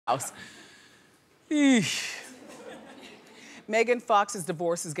house. Eesh. Megan Fox's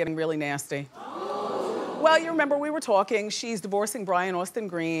divorce is getting really nasty. Well, you remember we were talking, she's divorcing Brian Austin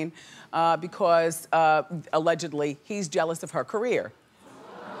Green because allegedly he's jealous of her career.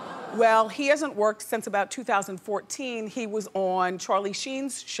 Well, he hasn't worked since about 2014. He was on Charlie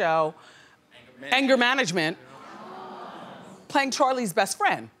Sheen's show, Anger Management, playing Charlie's best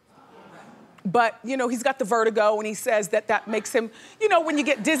friend. But, you know, he's got the vertigo and he says that that makes him, you know, when you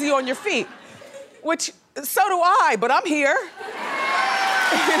get dizzy on your feet, which, so do I, but I'm here,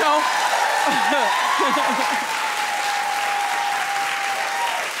 you know.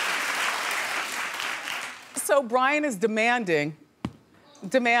 So Brian is demanding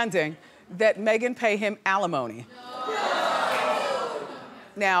that Megan pay him alimony. No.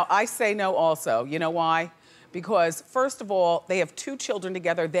 Now, I say no also. You know why? Because, first of all, they have 2 children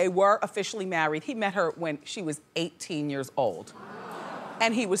together. They were officially married. He met her when she was 18 years old.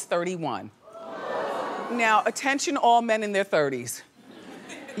 And he was 31. Now, attention all men in their 30s.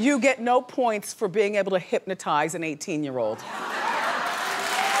 You get no points for being able to hypnotize an 18-year-old. You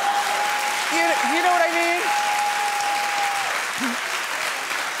know what I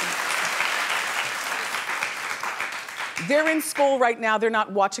mean? They're in school right now, they're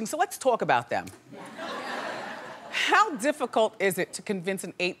not watching, so let's talk about them. How difficult is it to convince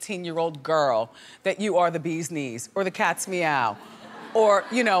an 18-year-old girl that you are the bee's knees, or the cat's meow, or,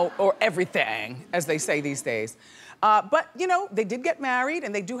 you know, or everything, as they say these days? But, you know, they did get married,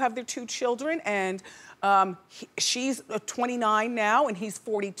 and they do have their 2 children, and she's 29 now, and he's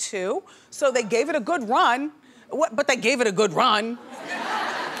 42, so they gave it a good run. But they gave it a good run.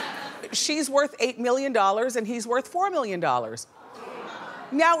 She's worth $8 million, and he's worth $4 million.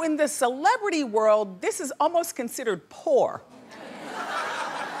 Now, in the celebrity world, this is almost considered poor.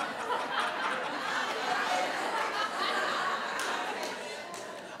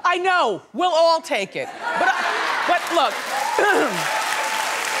 I know, we'll all take it. But look.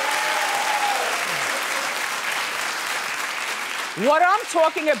 What I'm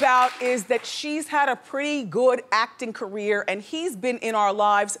talking about is that she's had a pretty good acting career, and he's been in our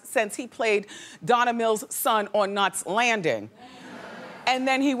lives since he played Donna Mills' son on Knots Landing. And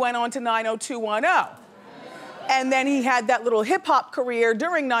then he went on to 90210. And then he had that little hip-hop career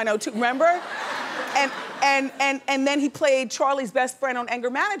during 902, remember? And then he played Charlie's best friend on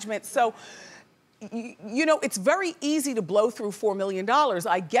Anger Management. So, you know, it's very easy to blow through $4 million.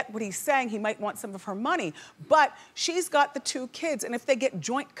 I get what he's saying. He might want some of her money. But she's got the 2 kids, and if they get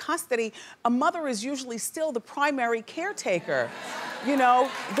joint custody, a mother is usually still the primary caretaker. You know?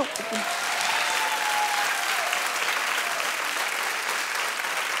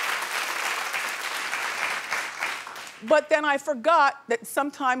 But then I forgot that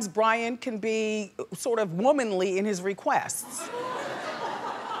sometimes Brian can be sort of womanly in his requests.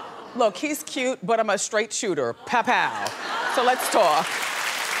 Look, he's cute, but I'm a straight shooter. Pow pow. So let's talk.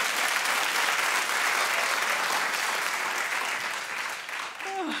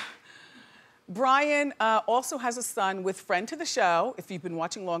 Brian also has a son with friend to the show. If you've been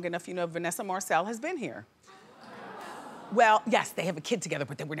watching long enough, you know Vanessa Marcel has been here. Well, yes, they have a kid together,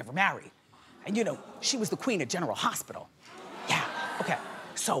 but they were never married. And you know, she was the queen at General Hospital. Yeah, okay.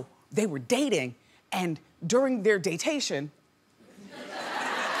 So they were dating, and during their datation,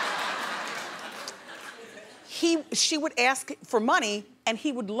 she would ask for money, and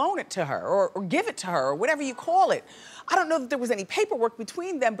he would loan it to her, or give it to her, or whatever you call it. I don't know that there was any paperwork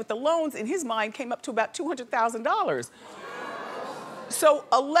between them, but the loans, in his mind, came up to about $200,000. So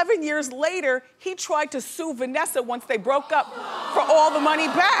 11 years later, he tried to sue Vanessa once they broke up for all the money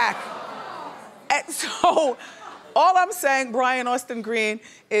back. And so, all I'm saying, Brian Austin Green,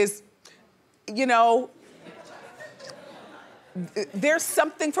 is, you know, there's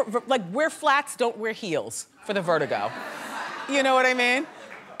something for, like, wear flats, don't wear heels for the vertigo. You know what I mean?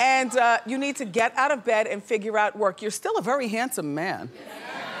 And you need to get out of bed and figure out work. You're still a very handsome man.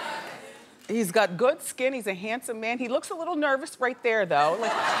 He's got good skin, he's a handsome man. He looks a little nervous right there, though,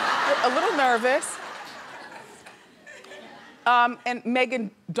 like, a little nervous. And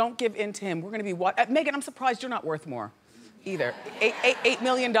Megan, don't give in to him. We're gonna be Megan, I'm surprised you're not worth more either. $8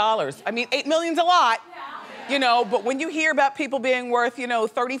 million. I mean, $8 million's a lot, you know, but when you hear about people being worth, you know,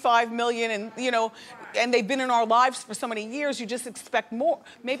 35 million and, you know, and they've been in our lives for so many years, you just expect more.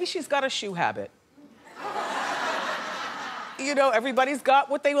 Maybe she's got a shoe habit. You know, everybody's got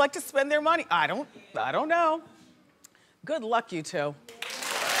what they like to spend their money. I don't know. Good luck, you two.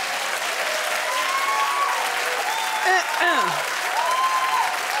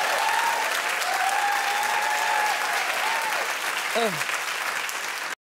 Ugh.